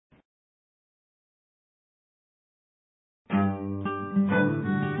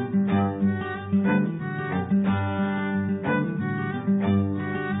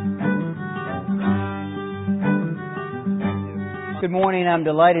Good morning. I'm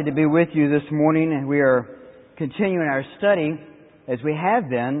delighted to be with you this morning, and we are continuing our study, as we have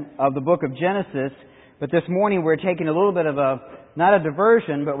been, of the book of Genesis. But this morning we're taking a little bit of not a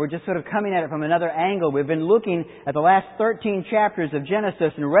diversion, but we're just sort of coming at it from another angle. We've been looking at the last 13 chapters of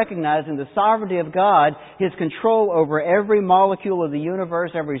Genesis and recognizing the sovereignty of God, His control over every molecule of the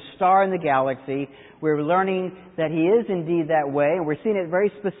universe, every star in the galaxy. We're learning that He is indeed that way, and we're seeing it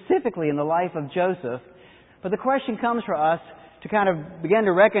very specifically in the life of Joseph. But the question comes for us to kind of begin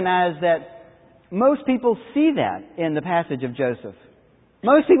to recognize that most people see that in the passage of Joseph.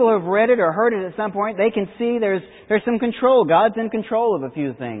 Most people who have read it or heard it at some point, they can see there's some control. God's in control of a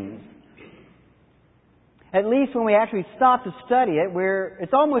few things. At least when we actually stop to study it,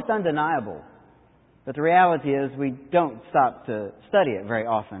 it's almost undeniable. But the reality is we don't stop to study it very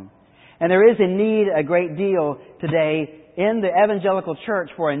often. And there is a need a great deal today in the evangelical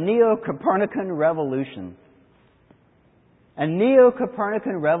church for a Neo-Copernican revolution. A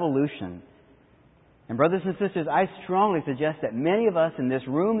Neo-Copernican revolution. And brothers and sisters, I strongly suggest that many of us in this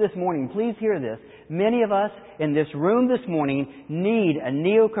room this morning, please hear this, many of us in this room this morning need a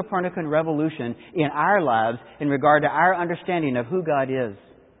Neo-Copernican revolution in our lives in regard to our understanding of who God is.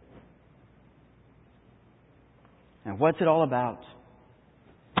 And what's it all about?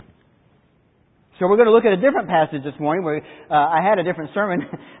 So we're going to look at a different passage this morning. I had a different sermon.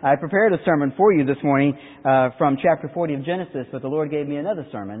 I prepared a sermon for you this morning from chapter 40 of Genesis, but the Lord gave me another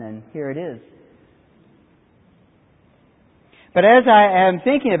sermon, and here it is. But as I am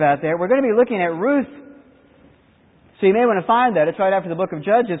thinking about that, we're going to be looking at Ruth. So you may want to find that. It's right after the book of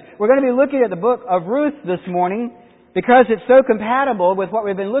Judges. We're going to be looking at the book of Ruth this morning because it's so compatible with what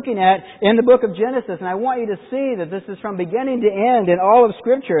we've been looking at in the book of Genesis. And I want you to see that this is from beginning to end in all of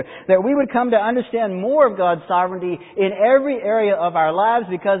Scripture, that we would come to understand more of God's sovereignty in every area of our lives,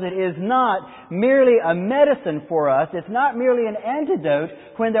 because it is not merely a medicine for us. It's not merely an antidote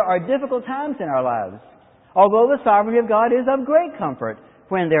when there are difficult times in our lives. Although the sovereignty of God is of great comfort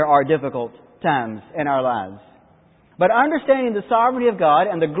when there are difficult times in our lives. But understanding the sovereignty of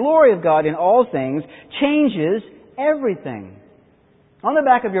God and the glory of God in all things changes everything. On the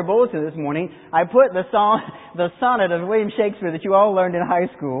back of your bulletin this morning, I put the sonnet of William Shakespeare that you all learned in high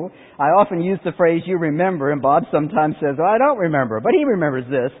school. I often use the phrase, "you remember," and Bob sometimes says, "Oh, I don't remember." But he remembers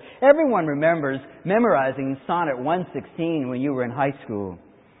this. Everyone remembers memorizing Sonnet 116 when you were in high school.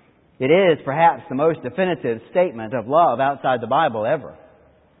 It is perhaps the most definitive statement of love outside the Bible ever.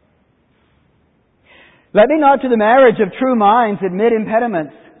 Let me not to the marriage of true minds admit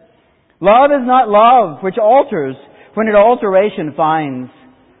impediments. Love is not love which alters when it alteration finds,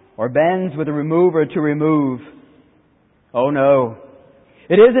 or bends with a remover to remove. Oh no,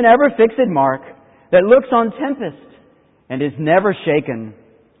 it is an ever fixed mark that looks on tempest and is never shaken.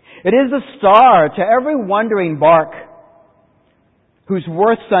 It is a star to every wandering bark, whose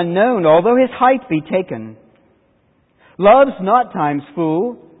worth's unknown, although his height be taken. Love's not time's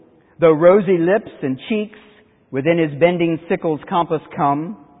fool, though rosy lips and cheeks within his bending sickle's compass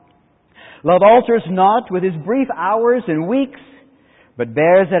come. Love alters not with his brief hours and weeks, but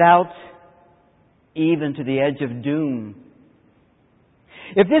bears it out even to the edge of doom.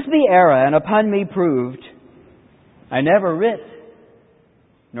 If this be error and upon me proved, I never writ,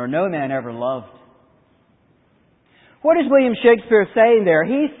 nor no man ever loved. What is William Shakespeare saying there?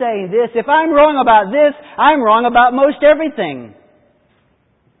 He's saying this: if I'm wrong about this, I'm wrong about most everything.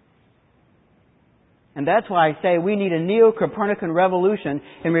 And that's why I say we need a Neo-Copernican revolution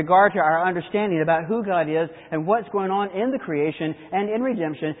in regard to our understanding about who God is and what's going on in the creation and in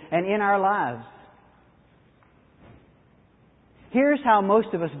redemption and in our lives. Here's how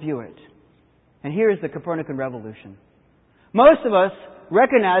most of us view it. And here's the Copernican revolution. Most of us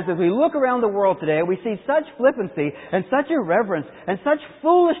recognize, as we look around the world today, we see such flippancy and such irreverence and such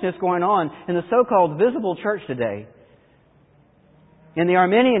foolishness going on in the so-called visible church today. In the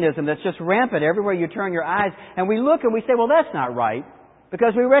Arminianism that's just rampant everywhere you turn your eyes. And we look and we say, well, that's not right.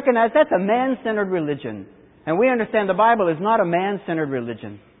 Because we recognize that's a man-centered religion. And we understand the Bible is not a man-centered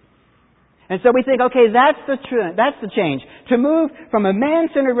religion. And so we think, okay, that's the change. To move from a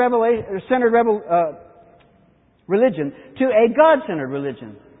man-centered religion to a God-centered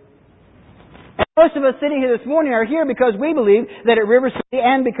religion. And most of us sitting here this morning are here because we believe that at River City,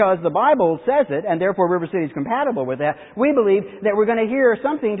 and because the Bible says it, and therefore River City is compatible with that, we believe that we're going to hear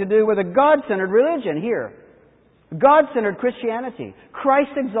something to do with a God-centered religion here. God-centered Christianity.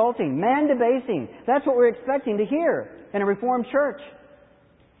 Christ-exalting, man-debasing. That's what we're expecting to hear in a Reformed church.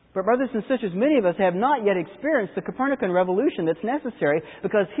 But brothers and sisters, many of us have not yet experienced the Copernican revolution that's necessary,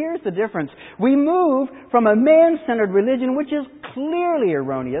 because here's the difference. We move from a man-centered religion, which is clearly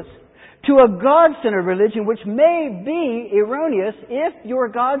erroneous, to a God-centered religion, which may be erroneous if your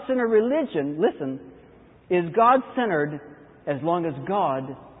God-centered religion, listen, is God-centered as long as God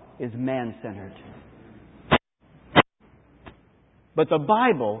is man-centered. But the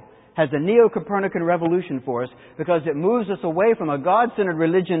Bible has a Neo-Copernican revolution for us because it moves us away from a God-centered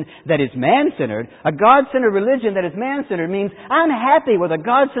religion that is man-centered. A God-centered religion that is man-centered means I'm happy with a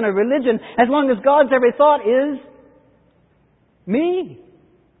God-centered religion as long as God's every thought is me,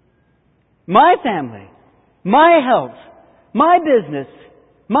 my family, my health, my business,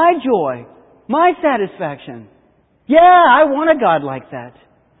 my joy, my satisfaction. Yeah, I want a God like that.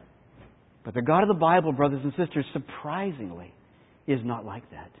 But the God of the Bible, brothers and sisters, surprisingly, is not like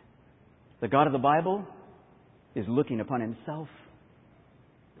that. The God of the Bible is looking upon Himself.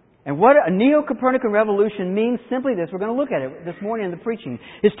 And what a Neo-Copernican revolution means simply this, we're going to look at it this morning in the preaching,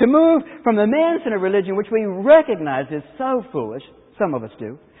 is to move from the man-centered religion, which we recognize is so foolish, some of us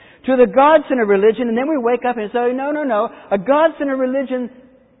do, to the God-centered religion, and then we wake up and say, no, a God-centered religion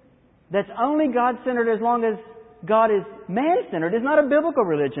that's only God-centered as long as God is man-centered is not a biblical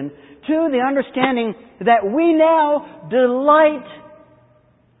religion, to the understanding that we now delight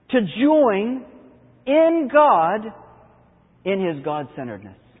to join in God in His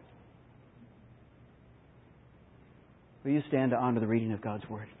God-centeredness. Will you stand to honor the reading of God's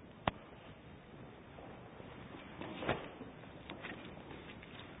Word?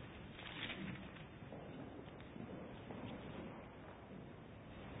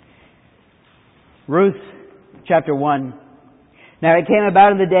 Ruth, chapter 1. Now it came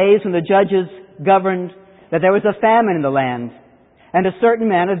about in the days when the judges governed that there was a famine in the land. And a certain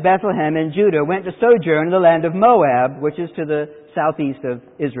man of Bethlehem in Judah went to sojourn in the land of Moab, which is to the southeast of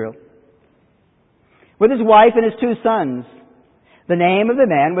Israel, with his wife and his 2 sons. The name of the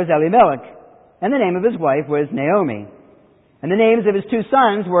man was Elimelech, and the name of his wife was Naomi. And the names of his 2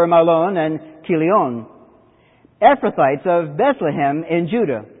 sons were Mahlon and Chilion, Ephrathites of Bethlehem in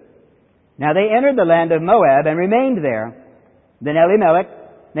Judah. Now they entered the land of Moab and remained there. Then Elimelech,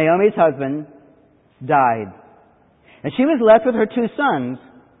 Naomi's husband, died. And she was left with her 2 sons.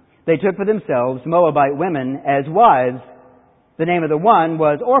 They took for themselves Moabite women as wives. The name of the one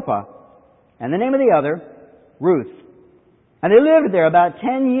was Orpah, and the name of the other, Ruth. And they lived there about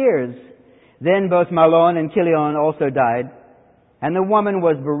 10 years. Then both Mahlon and Chilion also died, and the woman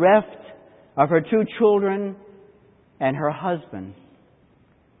was bereft of her 2 children and her husband.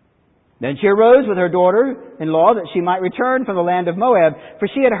 Then she arose with her daughter-in-law that she might return from the land of Moab, for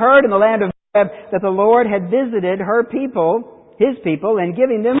she had heard in the land of Moab that the Lord had visited her people, His people, in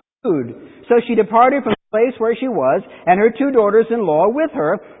giving them food. So she departed from the place where she was, and her 2 daughters-in-law with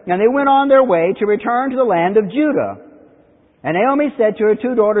her, and they went on their way to return to the land of Judah. And Naomi said to her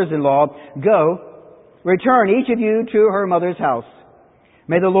 2 daughters-in-law, Go, return each of you to her mother's house.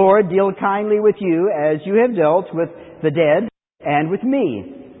 May the Lord deal kindly with you as you have dealt with the dead and with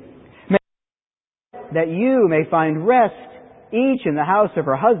me. That you may find rest, each in the house of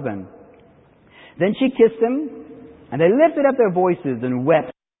her husband. Then she kissed them, and they lifted up their voices and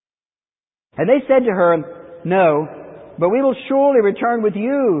wept. And they said to her, No, but we will surely return with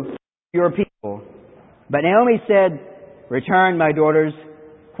you, your people. But Naomi said, Return, my daughters.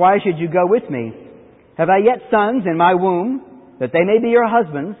 Why should you go with me? Have I yet sons in my womb, that they may be your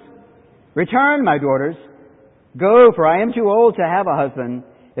husbands? Return, my daughters. Go, for I am too old to have a husband.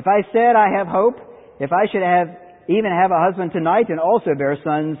 If I said I have hope, if I should even have a husband tonight and also bear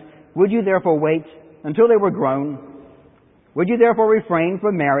sons, would you therefore wait until they were grown? Would you therefore refrain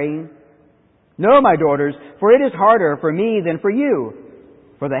from marrying? No, my daughters, for it is harder for me than for you.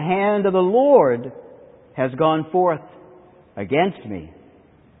 For the hand of the Lord has gone forth against me.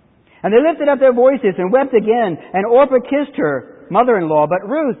 And they lifted up their voices and wept again. And Orpah kissed her mother-in-law, but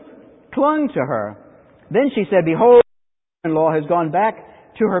Ruth clung to her. Then she said, Behold, my mother-in-law has gone back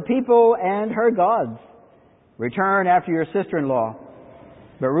to her people and her gods. Return after your sister-in-law.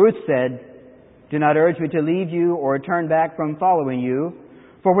 But Ruth said, Do not urge me to leave you or turn back from following you.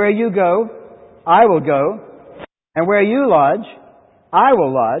 For where you go, I will go. And where you lodge, I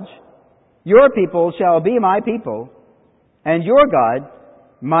will lodge. Your people shall be my people, and your God,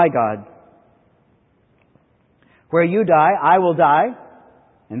 my God. Where you die, I will die,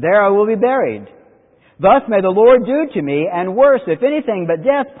 and there I will be buried. Thus may the Lord do to me, and worse, if anything but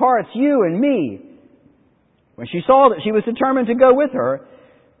death parts you and me. When she saw that she was determined to go with her,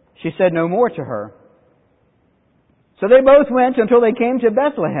 she said no more to her. So they both went until they came to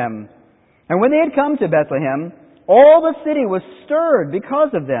Bethlehem. And when they had come to Bethlehem, all the city was stirred because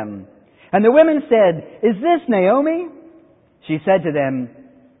of them. And the women said, Is this Naomi? She said to them,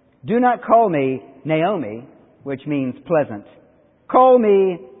 Do not call me Naomi, which means pleasant. Call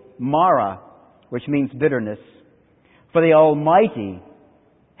me Mara, which means bitterness. For the Almighty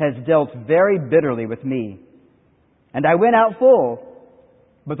has dealt very bitterly with me. And I went out full,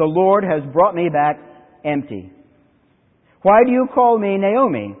 but the Lord has brought me back empty. Why do you call me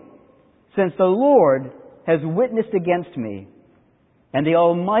Naomi, since the Lord has witnessed against me, and the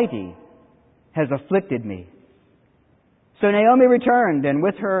Almighty has afflicted me? So Naomi returned, and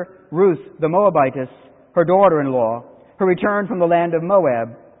with her Ruth the Moabitess, her daughter-in-law, who returned from the land of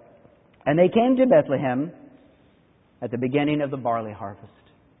Moab. And they came to Bethlehem at the beginning of the barley harvest.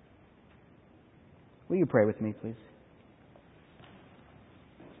 Will you pray with me, please?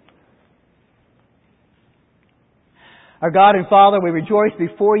 Our God and Father, we rejoice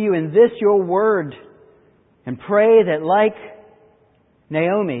before you in this, your word, and pray that like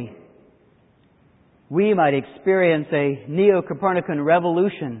Naomi, we might experience a Neo-Copernican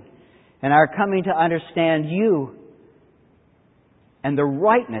revolution in our coming to understand you and the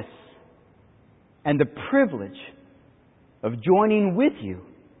rightness and the privilege of joining with you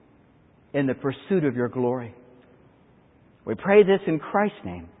in the pursuit of your glory. We pray this in Christ's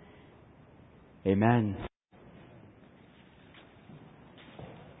name. Amen.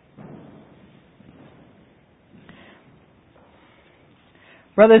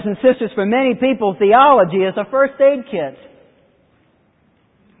 Brothers and sisters, for many people, theology is a first aid kit.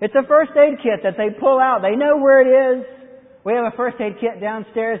 It's a first aid kit that they pull out. They know where it is. We have a first aid kit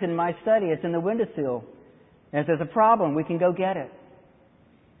downstairs in my study. It's in the windowsill. And if there's a problem, we can go get it.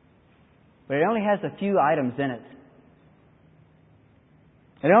 But it only has a few items in it.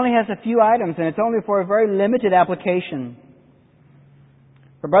 It only has a few items, and it's only for a very limited application.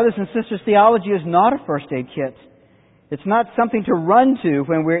 But brothers and sisters, theology is not a first aid kit. It's not something to run to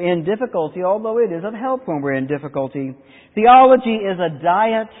when we're in difficulty, although it is of help when we're in difficulty. Theology is a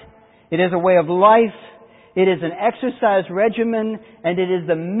diet. It is a way of life. It is an exercise regimen, and it is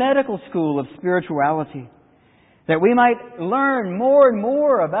the medical school of spirituality. That we might learn more and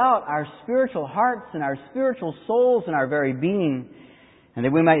more about our spiritual hearts and our spiritual souls and our very being. And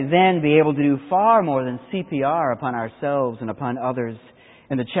that we might then be able to do far more than CPR upon ourselves and upon others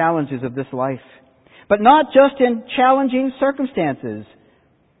in the challenges of this life. But not just in challenging circumstances.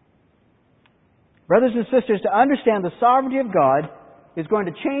 Brothers and sisters, to understand the sovereignty of God is going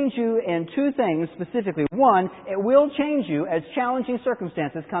to change you in two things specifically. One, it will change you as challenging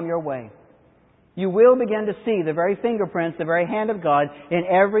circumstances come your way. You will begin to see the very fingerprints, the very hand of God in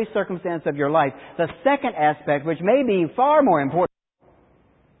every circumstance of your life. The second aspect, which may be far more important,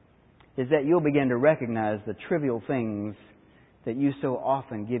 is that you'll begin to recognize the trivial things that you so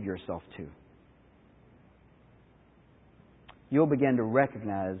often give yourself to. You'll begin to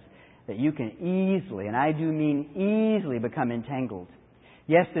recognize that you can easily, and I do mean easily, become entangled.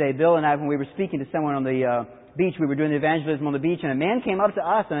 Yesterday, Bill and I, when we were speaking to someone on the beach, we were doing the evangelism on the beach, and a man came up to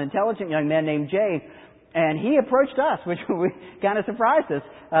us, an intelligent young man named Jay, and he approached us, which kind of surprised us,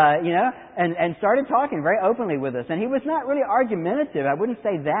 and started talking very openly with us. And he was not really argumentative, I wouldn't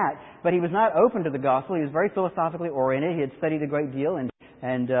say that, but he was not open to the gospel. He was very philosophically oriented. He had studied a great deal, and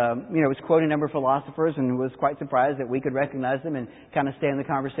was quoting a number of philosophers, and was quite surprised that we could recognize them and kind of stay in the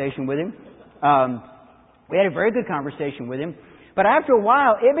conversation with him. We had a very good conversation with him. But after a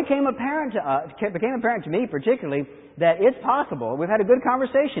while, it became apparent to me particularly, that it's possible, we've had a good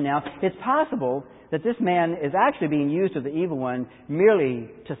conversation now, it's possible that this man is actually being used of the evil one merely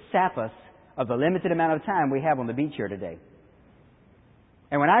to sap us of the limited amount of time we have on the beach here today.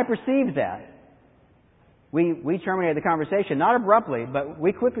 And when I perceived that, we terminated the conversation, not abruptly, but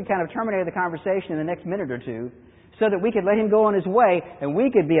we quickly kind of terminated the conversation in the next minute or two so that we could let him go on his way and we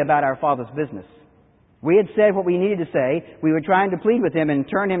could be about our Father's business. We had said what we needed to say. We were trying to plead with him and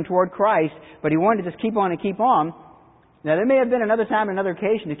turn him toward Christ, but he wanted to just keep on and keep on. Now, there may have been another time, another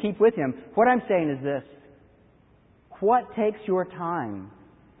occasion to keep with him. What I'm saying is this. What takes your time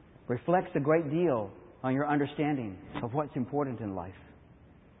reflects a great deal on your understanding of what's important in life.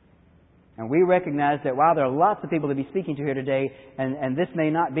 And we recognize that while there are lots of people to be speaking to here today, and this may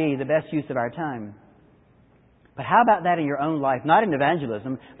not be the best use of our time, but how about that in your own life? Not in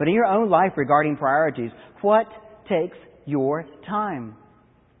evangelism, but in your own life regarding priorities. What takes your time?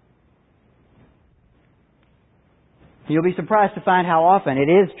 You'll be surprised to find how often it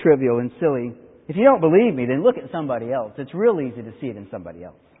is trivial and silly. If you don't believe me, then look at somebody else. It's real easy to see it in somebody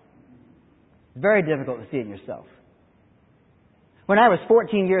else. It's very difficult to see it in yourself. When I was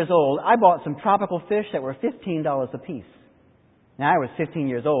 14 years old, I bought some tropical fish that were $15 a piece. Now, I was 15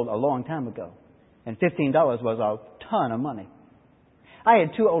 years old a long time ago. And $15 was a ton of money. I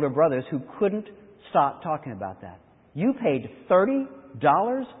had two older brothers who couldn't stop talking about that. You paid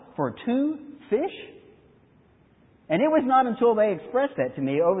 $30 for 2 fish? And it was not until they expressed that to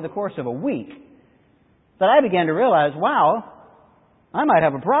me over the course of a week that I began to realize, wow, I might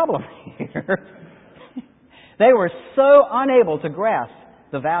have a problem here. They were so unable to grasp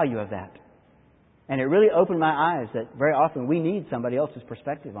the value of that. And it really opened my eyes that very often we need somebody else's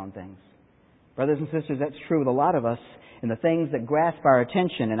perspective on things. Brothers and sisters, that's true with a lot of us in the things that grasp our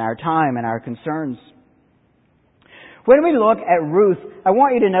attention and our time and our concerns. When we look at Ruth, I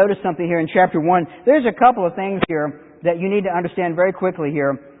want you to notice something here in chapter 1. There's a couple of things here that you need to understand very quickly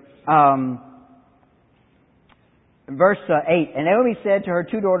here. Verse 8, and Naomi said to her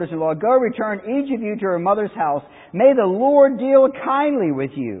 2 daughters-in-law, "Go, return each of you to her mother's house. May the Lord deal kindly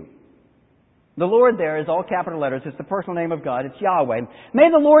with you." The Lord there is all capital letters. It's the personal name of God. It's Yahweh. May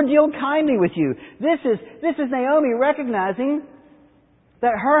the Lord deal kindly with you. This is Naomi recognizing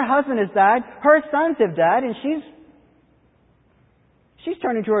that her husband has died, her sons have died, and she's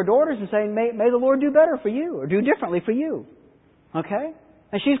turning to her daughters and saying, may the Lord do better for you, or do differently for you. Okay?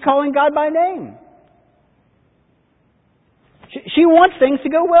 And she's calling God by name. She wants things to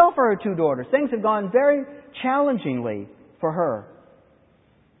go well for her 2 daughters. Things have gone very challengingly for her.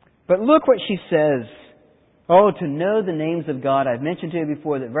 But look what she says. Oh, to know the names of God. I've mentioned to you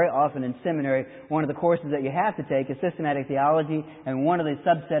before that very often in seminary, one of the courses that you have to take is systematic theology, and one of the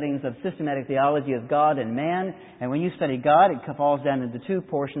subsettings of systematic theology is God and man. And when you study God, it falls down into 2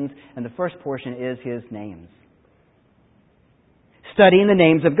 portions, and the first portion is His names. Studying the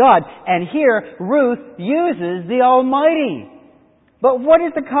names of God. And here, Ruth uses the Almighty. But what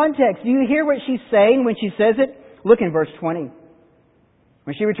is the context? Do you hear what she's saying when she says it? Look in verse 20.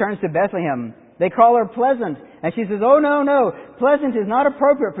 When she returns to Bethlehem, they call her pleasant. And she says, "Oh, no, pleasant is not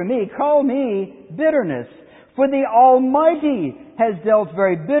appropriate for me. Call me bitterness. For the Almighty has dealt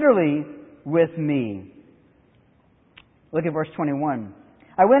very bitterly with me." Look at verse 21.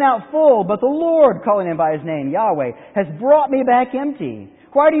 "I went out full, but the Lord," calling him by his name, Yahweh, "has brought me back empty.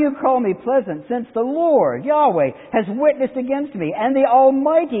 Why do you call me pleasant, since the Lord, Yahweh, has witnessed against me, and the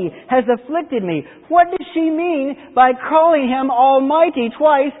Almighty has afflicted me?" What does she mean by calling Him Almighty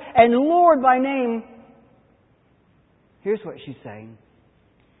twice and Lord by name? Here's what she's saying.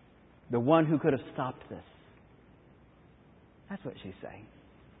 The one who could have stopped this. That's what she's saying.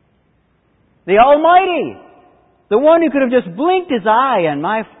 The Almighty. The one who could have just blinked his eye and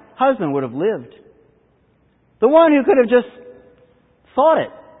my husband would have lived. The one who could have just thought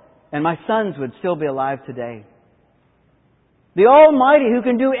it, and my sons would still be alive today. The Almighty who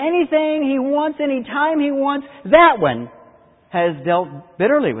can do anything He wants, anytime He wants, that one has dealt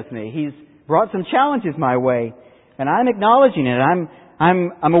bitterly with me. He's brought some challenges my way, and I'm acknowledging it.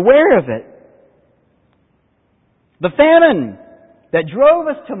 I'm aware of it. The famine that drove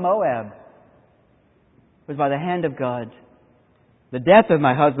us to Moab was by the hand of God. The death of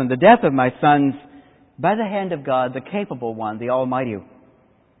my husband, the death of my sons, by the hand of God, the capable one, the Almighty.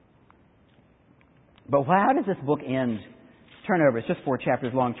 But how does this book end? Turn over. It's just 4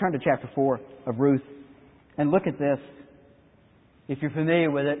 chapters long. Turn to chapter 4 of Ruth and look at this. If you're familiar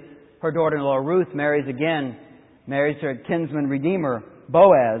with it, her daughter-in-law Ruth marries her kinsman redeemer,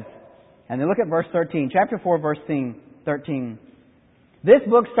 Boaz. And then look at verse 13. Chapter 4, verse 13. This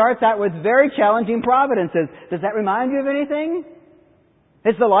book starts out with very challenging providences. Does that remind you of anything?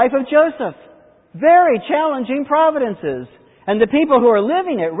 It's the life of Joseph. Very challenging providences. And the people who are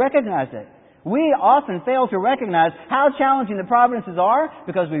living it recognize it. We often fail to recognize how challenging the providences are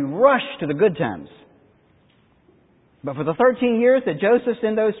because we rush to the good times. But for the 13 years that Joseph's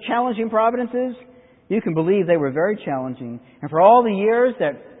in those challenging providences, you can believe they were very challenging. And for all the years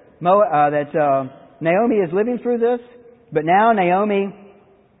that Naomi is living through this, but now Naomi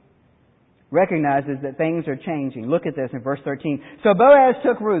recognizes that things are changing. Look at this in verse 13. "So Boaz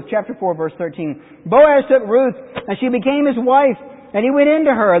took Ruth," chapter 4, verse 13. "Boaz took Ruth, and she became his wife, and he went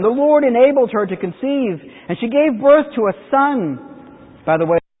into her, and the Lord enabled her to conceive, and she gave birth to a son." By the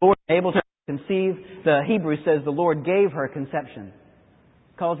way, the Lord enabled her to conceive. The Hebrew says the Lord gave her conception.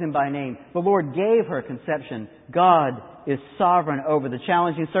 Calls him by name. The Lord gave her conception. God is sovereign over the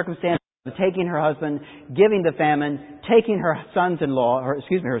challenging circumstances of taking her husband, giving the famine, taking her sons-in-law,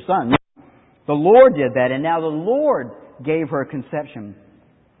 her son. The Lord did that, and now the Lord gave her conception.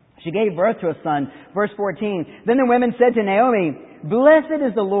 She gave birth to a son. Verse 14, "Then the women said to Naomi, 'Blessed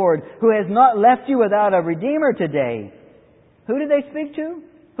is the Lord, who has not left you without a redeemer today.'" Who did they speak to?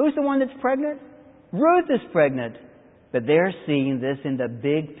 Who's the one that's pregnant? Ruth is pregnant. But they're seeing this in the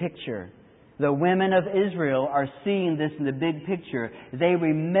big picture. The women of Israel are seeing this in the big picture. They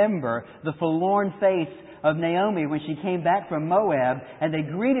remember the forlorn face of Naomi when she came back from Moab, and they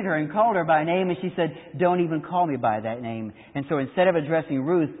greeted her and called her by name, and she said, "Don't even call me by that name." And so instead of addressing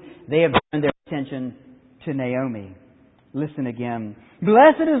Ruth, they have turned their attention to Naomi. Listen again.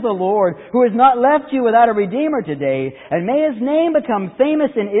 Blessed is the Lord, who has not left you without a Redeemer today, and may His name become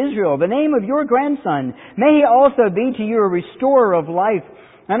famous in Israel, the name of your grandson. May He also be to you a restorer of life,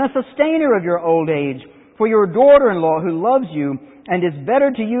 and a sustainer of your old age. For your daughter-in-law, who loves you, and is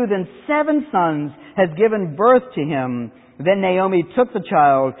better to you than 7 sons, has given birth to him. Then Naomi took the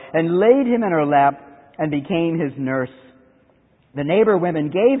child, and laid him in her lap, and became his nurse. The neighbor women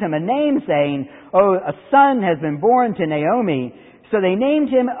gave him a name, saying, "Oh, a son has been born to Naomi." So they named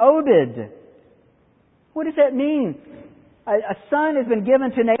him Obed. What does that mean? A son has been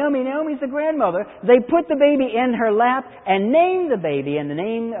given to Naomi. Naomi's the grandmother. They put the baby in her lap and named the baby, and the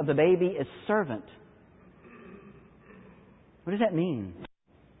name of the baby is servant. What does that mean?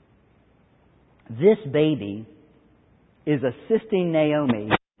 This baby is assisting Naomi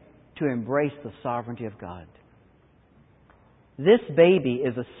to embrace the sovereignty of God. This baby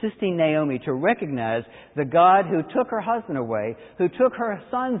is assisting Naomi to recognize the God who took her husband away, who took her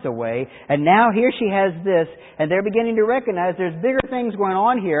sons away, and now here she has this, and they're beginning to recognize there's bigger things going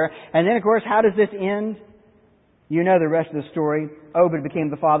on here. And then, of course, how does this end? You know the rest of the story. Obed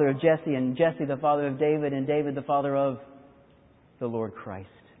became the father of Jesse, and Jesse the father of David, and David the father of the Lord Christ.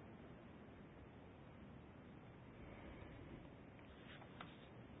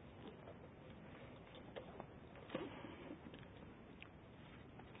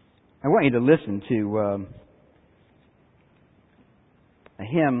 I want you to listen to a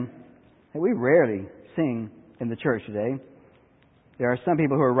hymn that we rarely sing in the church today. There are some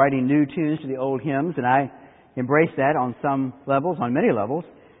people who are writing new tunes to the old hymns, and I embrace that on some levels, on many levels.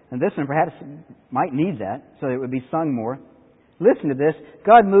 And this one perhaps might need that, so that it would be sung more. Listen to this.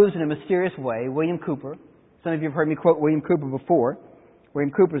 God moves in a mysterious way. William Cooper. Some of you have heard me quote William Cooper before.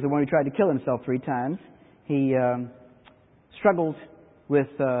 William Cooper is the one who tried to kill himself 3 times. He struggled with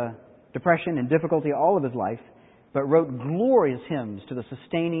depression and difficulty all of his life, but wrote glorious hymns to the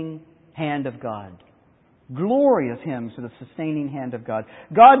sustaining hand of God. Glorious hymns to the sustaining hand of God.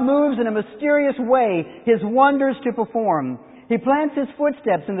 God moves in a mysterious way His wonders to perform. He plants His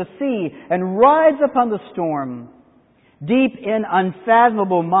footsteps in the sea and rides upon the storm. Deep in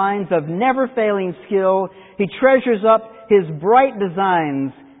unfathomable minds of never-failing skill, He treasures up His bright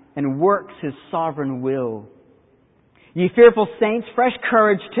designs and works His sovereign will. Ye fearful saints, fresh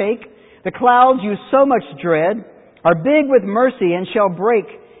courage take. The clouds you so much dread are big with mercy and shall break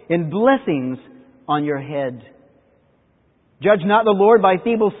in blessings on your head. Judge not the Lord by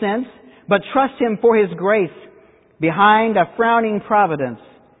feeble sense, but trust Him for His grace. Behind a frowning providence,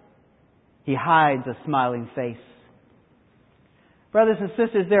 He hides a smiling face. Brothers and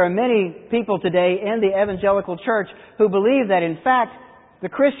sisters, there are many people today in the evangelical church who believe that, in fact, the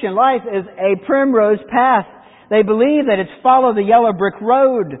Christian life is a primrose path. They believe that it's follow the yellow brick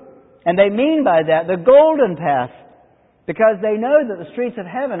road. And they mean by that the golden path, because they know that the streets of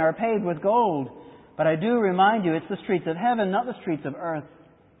heaven are paved with gold. But I do remind you, it's the streets of heaven, not the streets of earth.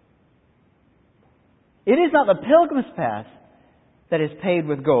 It is not the pilgrim's path that is paved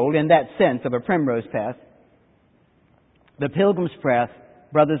with gold in that sense of a primrose path. The pilgrim's path,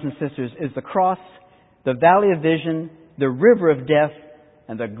 brothers and sisters, is the cross, the valley of vision, the river of death,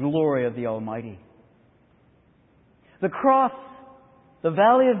 and the glory of the Almighty. The cross, the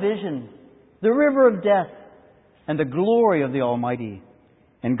valley of vision, the river of death, and the glory of the Almighty.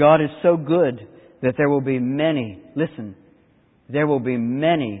 And God is so good that there will be many, listen, there will be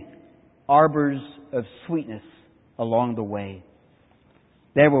many arbors of sweetness along the way.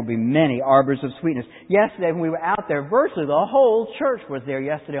 There will be many arbors of sweetness. Yesterday when we were out there, virtually the whole church was there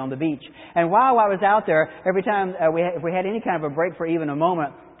yesterday on the beach. And while I was out there, every time if we had any kind of a break for even a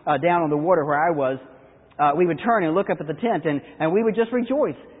moment down on the water where I was, we would turn and look up at the tent, and we would just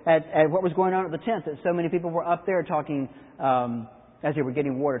rejoice at what was going on at the tent, that so many people were up there talking, as they were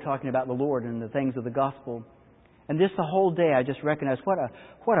getting water, talking about the Lord and the things of the gospel. And just the whole day, I just recognized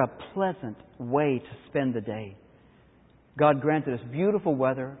what a pleasant way to spend the day. God granted us beautiful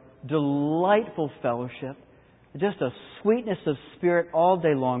weather, delightful fellowship, just a sweetness of spirit all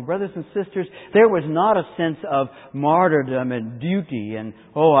day long. Brothers and sisters, there was not a sense of martyrdom and duty and,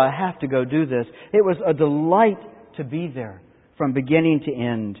 oh, I have to go do this. It was a delight to be there from beginning to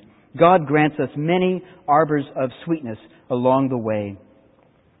end. God grants us many arbors of sweetness along the way.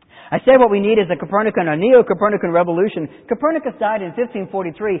 I say what we need is a Copernican, a Neo-Copernican revolution. Copernicus died in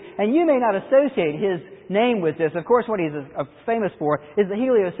 1543, and you may not associate his name with this. Of course, what he's famous for is the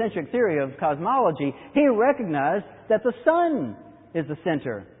heliocentric theory of cosmology. He recognized that the sun is the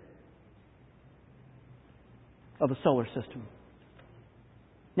center of the solar system.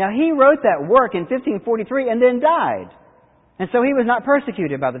 Now, he wrote that work in 1543 and then died. And so he was not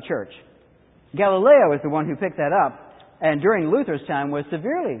persecuted by the church. Galileo is the one who picked that up and during Luther's time was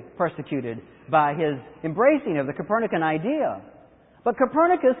severely persecuted by his embracing of the Copernican idea. But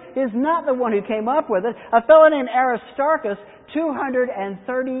Copernicus is not the one who came up with it. A fellow named Aristarchus,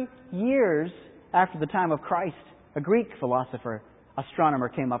 230 years after the time of Christ, a Greek philosopher, astronomer,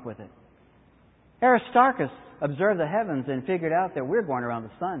 came up with it. Aristarchus observed the heavens and figured out that we're going around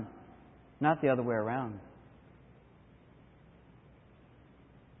the sun, not the other way around.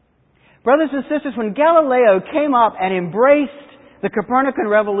 Brothers and sisters, when Galileo came up and embraced the Copernican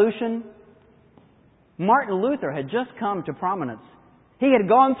revolution, Martin Luther had just come to prominence. He had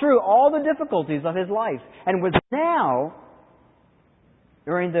gone through all the difficulties of his life and was now,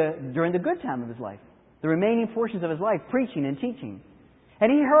 during the good time of his life, the remaining portions of his life, preaching and teaching.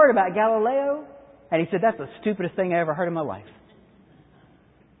 And he heard about Galileo, and he said, "That's the stupidest thing I ever heard in my life."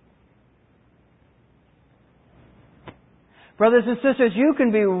 Brothers and sisters, you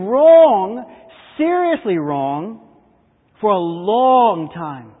can be wrong, seriously wrong, for a long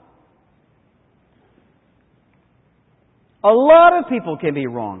time. A lot of people can be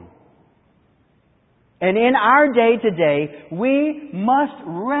wrong. And in our day today, we must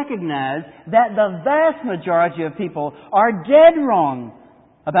recognize that the vast majority of people are dead wrong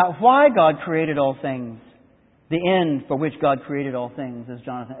about why God created all things, the end for which God created all things, as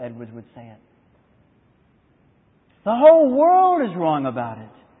Jonathan Edwards would say it. The whole world is wrong about it.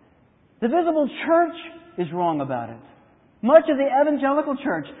 The visible church is wrong about it. Much of the evangelical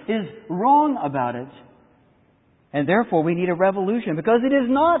church is wrong about it. And therefore we need a revolution, because it is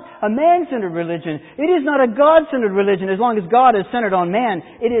not a man-centered religion. It is not a God-centered religion as long as God is centered on man.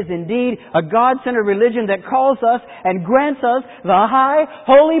 It is indeed a God-centered religion that calls us and grants us the high,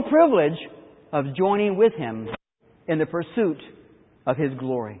 holy privilege of joining with Him in the pursuit of His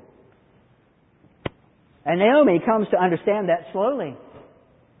glory. And Naomi comes to understand that slowly.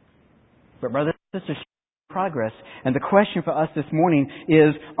 But brothers and sisters, progress. And the question for us this morning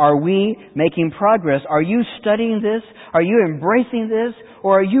is, are we making progress? Are you studying this? Are you embracing this?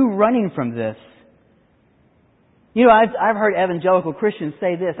 Or are you running from this? You know, I've heard evangelical Christians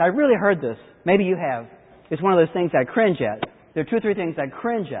say this. I really heard this. Maybe you have. It's one of those things I cringe at. There are 2 or 3 things I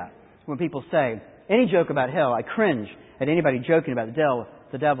cringe at when people say any joke about hell. I cringe at anybody joking about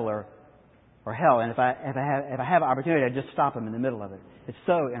the devil or hell. And if I have an opportunity, I just stop them in the middle of it. It's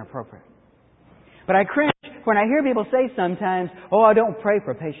so inappropriate. But I cringe when I hear people say sometimes, "Oh, I don't pray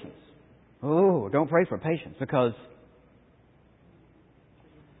for patience." Oh, don't pray for patience, because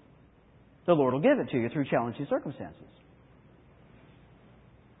the Lord will give it to you through challenging circumstances.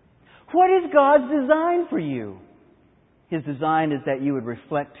 What is God's design for you? His design is that you would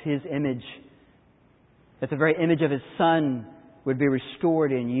reflect His image, that the very image of His Son would be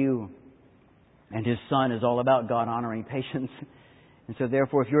restored in you. And His Son is all about God-honoring patience. And so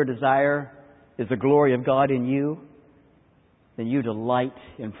therefore, if your desire is the glory of God in you, then you delight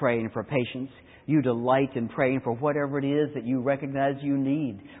in praying for patience. You delight in praying for whatever it is that you recognize you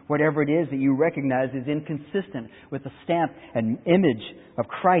need, whatever it is that you recognize is inconsistent with the stamp and image of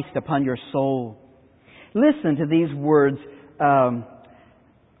Christ upon your soul. Listen to these words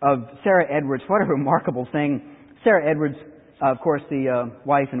of Sarah Edwards. What a remarkable thing. Sarah Edwards, of course, the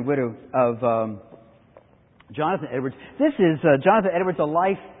wife and widow of Jonathan Edwards. This is Jonathan Edwards, A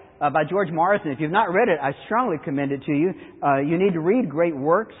Life by George Morrison. If you've not read it, I strongly commend it to you. You need to read great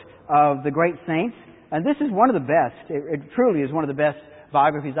works of the great saints. And this is one of the best. It truly is one of the best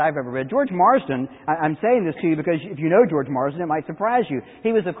biographies I've ever read. George Marsden, I'm saying this to you because if you know George Marsden, it might surprise you.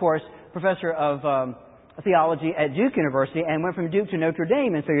 He was, of course, professor of theology at Duke University and went from Duke to Notre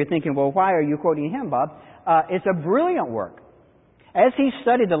Dame. And so you're thinking, well, why are you quoting him, Bob? It's a brilliant work. As he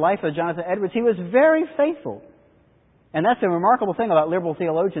studied the life of Jonathan Edwards, he was very faithful. And that's a remarkable thing about liberal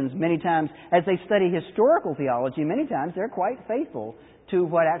theologians. Many times, as they study historical theology, many times they're quite faithful to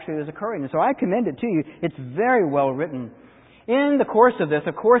what actually was occurring. And so I commend it to you. It's very well written. In the course of this,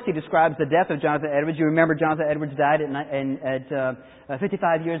 of course, he describes the death of Jonathan Edwards. You remember Jonathan Edwards died at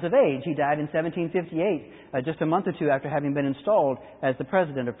 55 years of age. He died in 1758, just a month or 2 after having been installed as the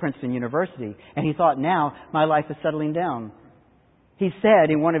president of Princeton University. And he thought, now my life is settling down. He said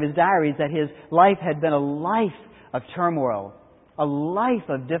in one of his diaries that his life had been a life of turmoil, a life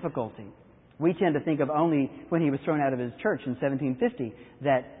of difficulty. We tend to think of only when he was thrown out of his church in 1750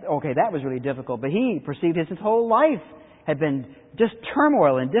 that was really difficult. But he perceived his whole life had been just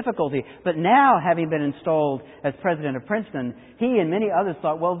turmoil and difficulty. But now, having been installed as president of Princeton, he and many others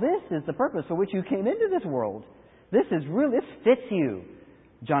thought, well, this is the purpose for which you came into this world. This fits you,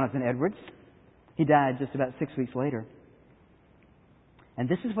 Jonathan Edwards. He died just about 6 weeks later. And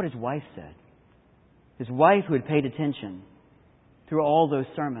this is what his wife said. His wife, who had paid attention through all those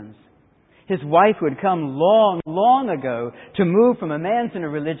sermons. His wife who had come long, long ago to move from a man-centered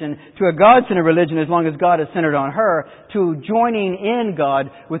religion to a God-centered religion as long as God is centered on her, to joining in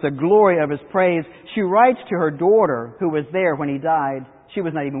God with the glory of His praise. She writes to her daughter who was there when he died. She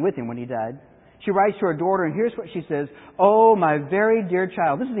was not even with him when he died. She writes to her daughter, and here's what she says. "Oh, my very dear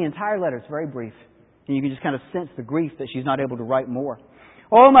child." This is the entire letter. It's very brief. And you can just kind of sense the grief that she's not able to write more.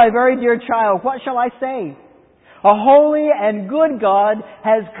 "Oh, my very dear child, what shall I say? A holy and good God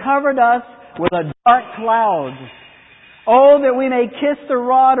has covered us with a dark cloud. Oh, that we may kiss the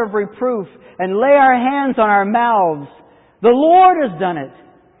rod of reproof and lay our hands on our mouths. The Lord has done it.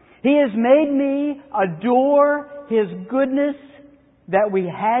 He has made me adore His goodness that we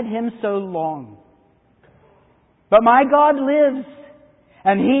had Him so long. But my God lives,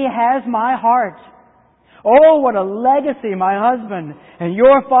 and He has my heart. Oh, what a legacy my husband and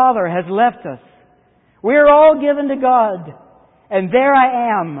your father has left us. We are all given to God, and there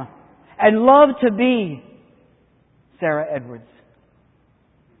I am, and love to be, Sarah Edwards."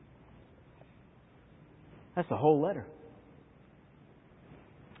 That's the whole letter.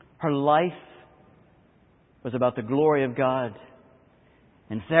 Her life was about the glory of God.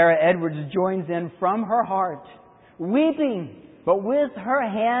 And Sarah Edwards joins in from her heart, weeping, but with her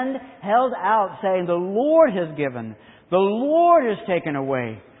hand held out, saying, "The Lord has given, the Lord has taken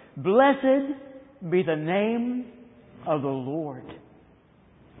away. Blessed be the name of the Lord."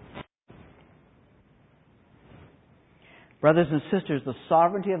 Brothers and sisters, the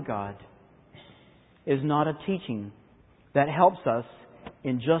sovereignty of God is not a teaching that helps us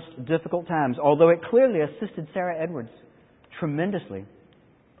in just difficult times, although it clearly assisted Sarah Edwards tremendously.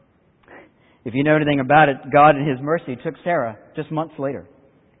 If you know anything about it, God in His mercy took Sarah just months later.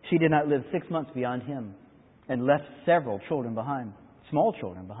 She did not live 6 months beyond Him and left several children behind, small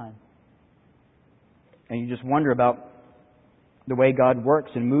children behind. And you just wonder about the way God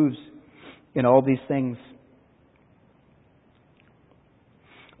works and moves in all these things.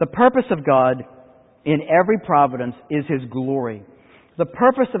 The purpose of God in every providence is His glory. The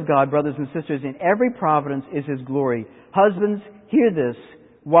purpose of God, brothers and sisters, in every providence is His glory. Husbands, hear this.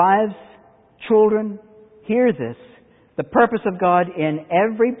 Wives, children, hear this. The purpose of God in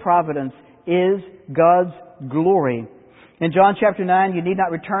every providence is God's glory. In John chapter 9, you need not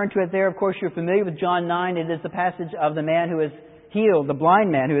return to it there. Of course, you're familiar with John 9. It is the passage of the man who is healed, the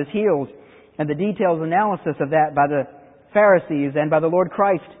blind man who is healed, and the detailed analysis of that by the Pharisees and by the Lord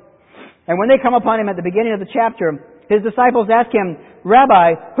Christ. And when they come upon Him at the beginning of the chapter, His disciples ask Him,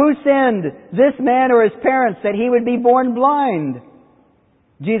 "Rabbi, who sinned, this man or his parents, that he would be born blind?"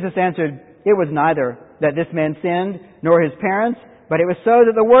 Jesus answered, "It was neither that this man sinned, nor his parents, but it was so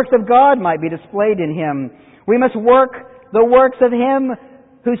that the works of God might be displayed in him. We must work the works of Him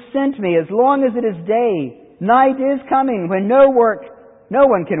who sent me as long as it is day. Night is coming when no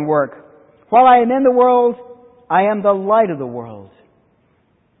one can work. While I am in the world, I am the light of the world."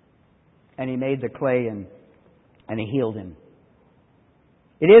 And He made the clay and He healed him.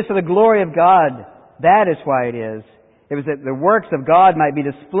 It is for the glory of God. That is why it is. It was that the works of God might be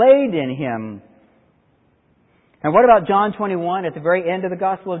displayed in Him. And what about John 21 at the very end of the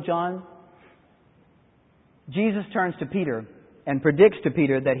Gospel of John? Jesus turns to Peter and predicts to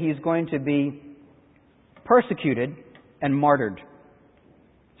Peter that he's going to be persecuted and martyred.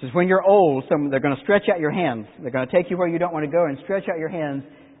 He says, when you're old, they're going to stretch out your hands. They're going to take you where you don't want to go and stretch out your hands.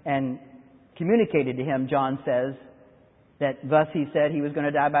 And communicated to him, John says, that thus he said he was going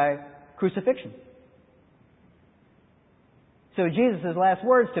to die by crucifixion. So Jesus' last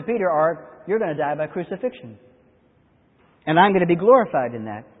words to Peter are, "You're going to die by crucifixion. And I'm going to be glorified in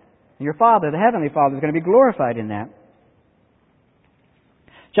that. And your Father, the Heavenly Father, is going to be glorified in that."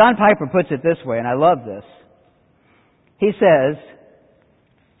 John Piper puts it this way, and I love this. He says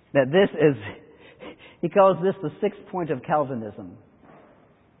that he calls this the sixth point of Calvinism.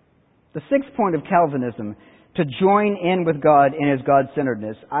 The sixth point of Calvinism, to join in with God in His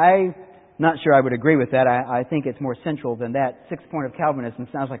God-centeredness. I'm not sure I would agree with that. I think it's more central than that. Sixth point of Calvinism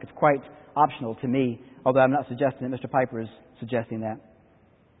sounds like it's quite optional to me, although I'm not suggesting that Mr. Piper is suggesting that.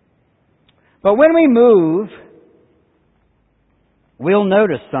 But when we move, we'll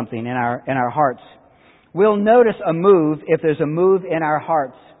notice something in our hearts. We'll notice a move if there's a move in our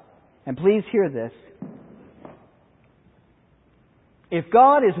hearts. And please hear this. If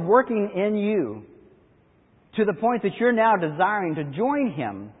God is working in you to the point that you're now desiring to join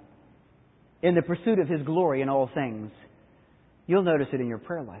Him in the pursuit of His glory in all things, you'll notice it in your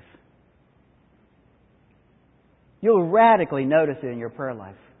prayer life. You'll radically notice it in your prayer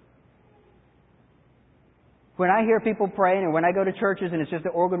life. When I hear people praying, and when I go to churches and it's just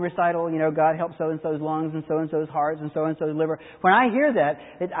an organ recital, God help so-and-so's lungs and so-and-so's hearts and so-and-so's liver. When I hear that,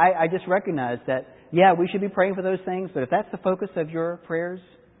 I just recognize that, we should be praying for those things, but if that's the focus of your prayers,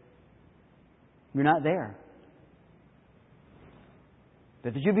 you're not there.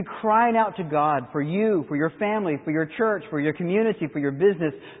 That you be crying out to God for you, for your family, for your church, for your community, for your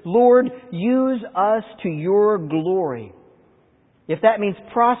business. Lord, use us to your glory. If that means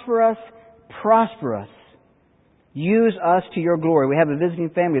prosper us, prosper us. Use us to your glory. We have a visiting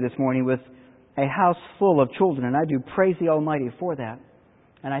family this morning with a house full of children, and I do praise the Almighty for that.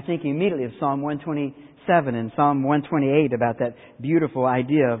 And I think immediately of Psalm 127 and Psalm 128 about that beautiful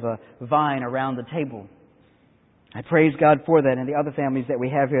idea of a vine around the table. I praise God for that and the other families that we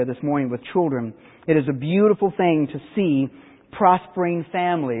have here this morning with children. It is a beautiful thing to see prospering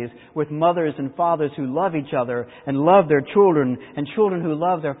families with mothers and fathers who love each other and love their children, and children who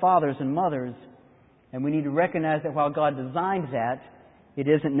love their fathers and mothers. And we need to recognize that while God designed that, it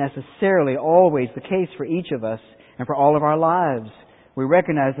isn't necessarily always the case for each of us and for all of our lives. We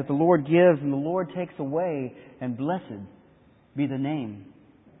recognize that the Lord gives and the Lord takes away, and blessed be the name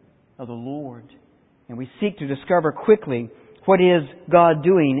of the Lord. And we seek to discover quickly what is God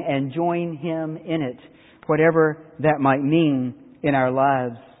doing and join Him in it, whatever that might mean in our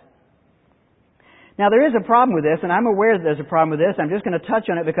lives. Now, there is a problem with this, and I'm aware that there's a problem with this. I'm just going to touch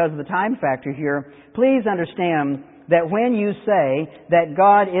on it because of the time factor here. Please understand that when you say that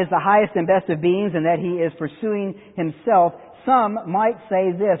God is the highest and best of beings and that He is pursuing Himself, some might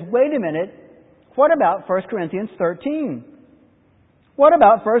say this: wait a minute, what about 1 Corinthians 13? What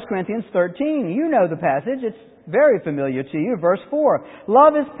about 1 Corinthians 13? You know the passage. It's very familiar to you. Verse 4.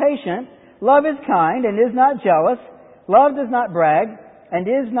 Love is patient, love is kind, and is not jealous. Love does not brag, and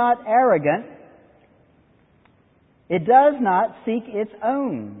is not arrogant. It does not seek its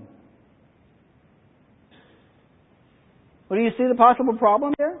own. Well, do you see the possible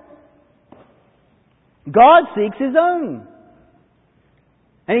problem here? God seeks His own.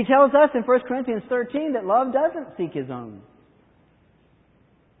 And He tells us in 1 Corinthians 13 that love doesn't seek His own.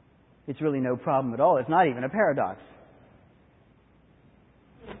 It's really no problem at all. It's not even a paradox.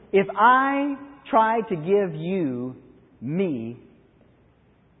 If I try to give you me,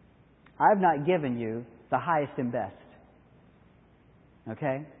 I've not given you the highest and best.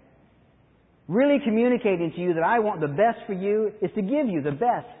 Okay? Really communicating to you that I want the best for you is to give you the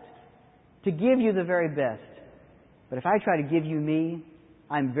best. To give you the very best. But if I try to give you me,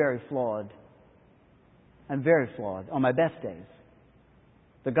 I'm very flawed. I'm very flawed on my best days.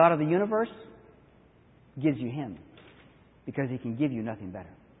 The God of the universe gives you Him because He can give you nothing better.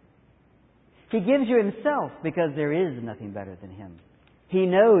 He gives you Himself because there is nothing better than Him. He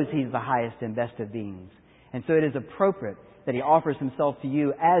knows He's the highest and best of beings. And so it is appropriate that He offers Himself to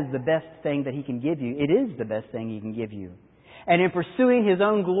you as the best thing that He can give you. It is the best thing He can give you. And in pursuing His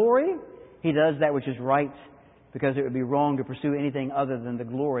own glory, He does that which is right, because it would be wrong to pursue anything other than the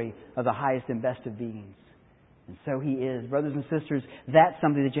glory of the highest and best of beings. And so He is. Brothers and sisters, that's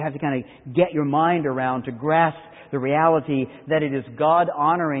something that you have to kind of get your mind around to grasp the reality that it is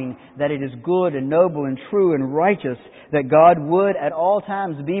God-honoring, that it is good and noble and true and righteous, that God would at all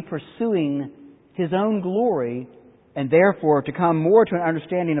times be pursuing His own glory, and therefore to come more to an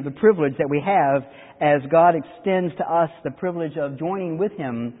understanding of the privilege that we have as God extends to us the privilege of joining with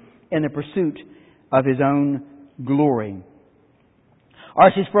Him in the pursuit of His own glory.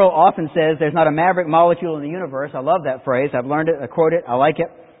 R.C. Sproul often says there's not a maverick molecule in the universe. I love that phrase. I've learned it. I quote it. I like it.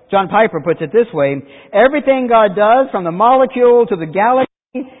 John Piper puts it this way: everything God does, from the molecule to the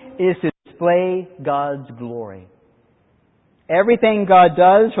galaxy, is to display God's glory. Everything God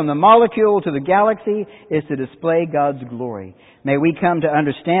does, from the molecule to the galaxy, is to display God's glory. May we come to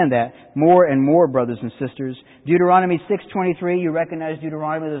understand that more and more, brothers and sisters. Deuteronomy 6:23, you recognize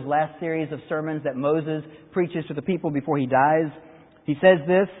Deuteronomy, this last series of sermons that Moses preaches to the people before he dies. He says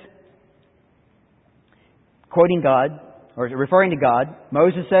this, quoting God, or referring to God.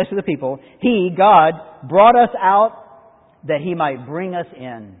 Moses says to the people, He, God, brought us out that He might bring us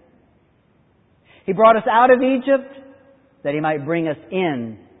in. He brought us out of Egypt that He might bring us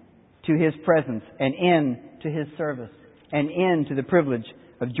in to His presence and in to His service and in to the privilege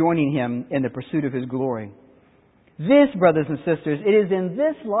of joining Him in the pursuit of His glory. This, brothers and sisters, it is in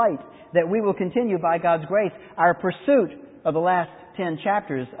this light that we will continue by God's grace our pursuit of the last 10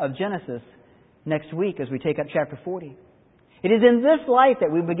 chapters of Genesis next week as we take up chapter 40. It is in this light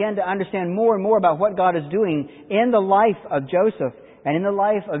that we begin to understand more and more about what God is doing in the life of Joseph and in the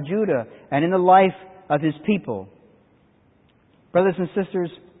life of Judah and in the life of His people. Brothers and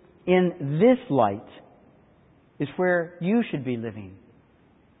sisters, in this light is where you should be living.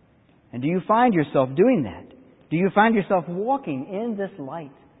 And do you find yourself doing that? Do you find yourself walking in this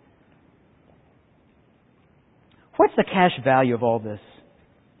light? What's the cash value of all this?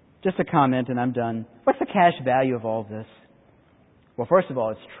 Just a comment and I'm done. What's the cash value of all this? Well, first of all,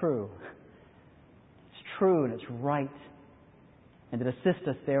 it's true. It's true and it's right. And it assists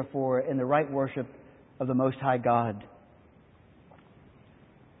us, therefore, in the right worship of the Most High God.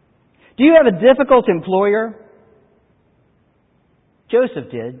 Do you have a difficult employer?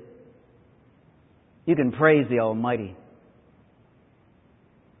 Joseph did. You can praise the Almighty.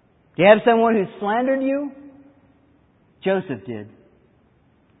 Do you have someone who slandered you? Joseph did.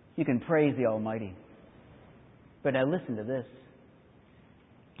 You can praise the Almighty. But now listen to this.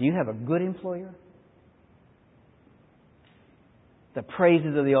 Do you have a good employer? The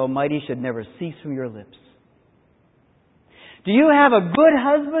praises of the Almighty should never cease from your lips. Do you have a good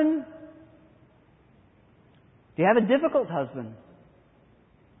husband? Do you have a difficult husband?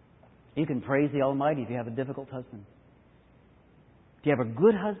 You can praise the Almighty if you have a difficult husband. Do you have a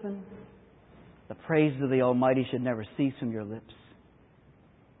good husband? The praises of the Almighty should never cease from your lips.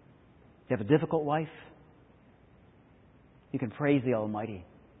 Do you have a difficult wife? You can praise the Almighty.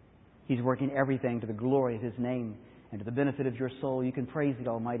 He's working everything to the glory of His name and to the benefit of your soul. You can praise the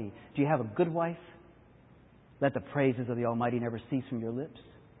Almighty. Do you have a good wife? Let the praises of the Almighty never cease from your lips.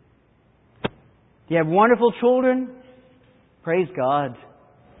 Do you have wonderful children? Praise God.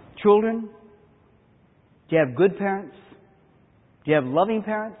 Children? Do you have good parents? Do you have loving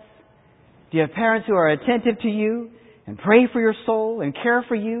parents? Do you have parents who are attentive to you and pray for your soul and care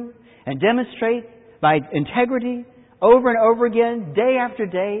for you and demonstrate by integrity over and over again, day after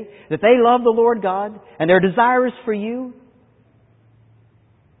day, that they love the Lord God and their desire is for you?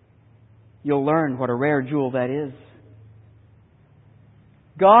 You'll learn what a rare jewel that is.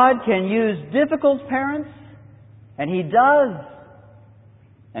 God can use difficult parents, and He does.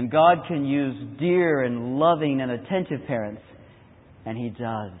 And God can use dear and loving and attentive parents, and He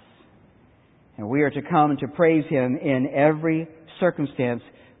does. And we are to come to praise Him in every circumstance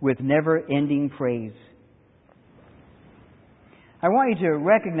with never-ending praise. I want you to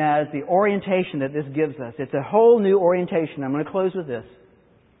recognize the orientation that this gives us. It's a whole new orientation. I'm going to close with this.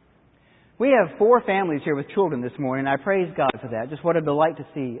 We have 4 families here with children this morning. I praise God for that. Just what a delight to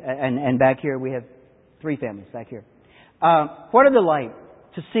see. And back here we have 3 families back here. What a delight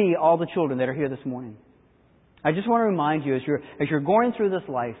to see all the children that are here this morning. I just want to remind you, as you're going through this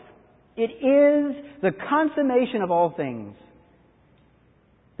life, it is the consummation of all things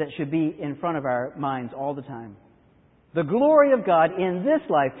that should be in front of our minds all the time. The glory of God in this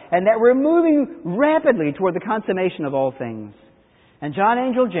life, and that we're moving rapidly toward the consummation of all things. And John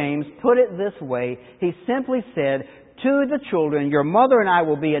Angel James put it this way. He simply said to the children, your mother and I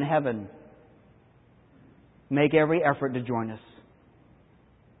will be in heaven. Make every effort to join us.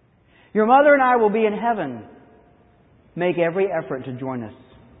 Your mother and I will be in heaven. Make every effort to join us.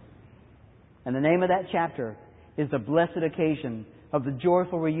 And the name of that chapter is the blessed occasion of the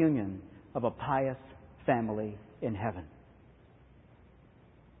joyful reunion of a pious family in heaven.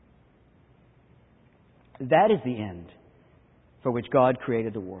 That is the end for which God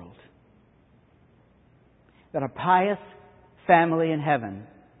created the world. That a pious family in heaven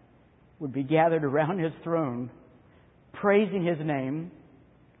would be gathered around His throne, praising His name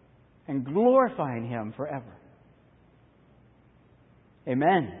and glorifying Him forever.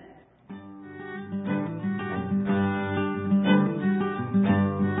 Amen.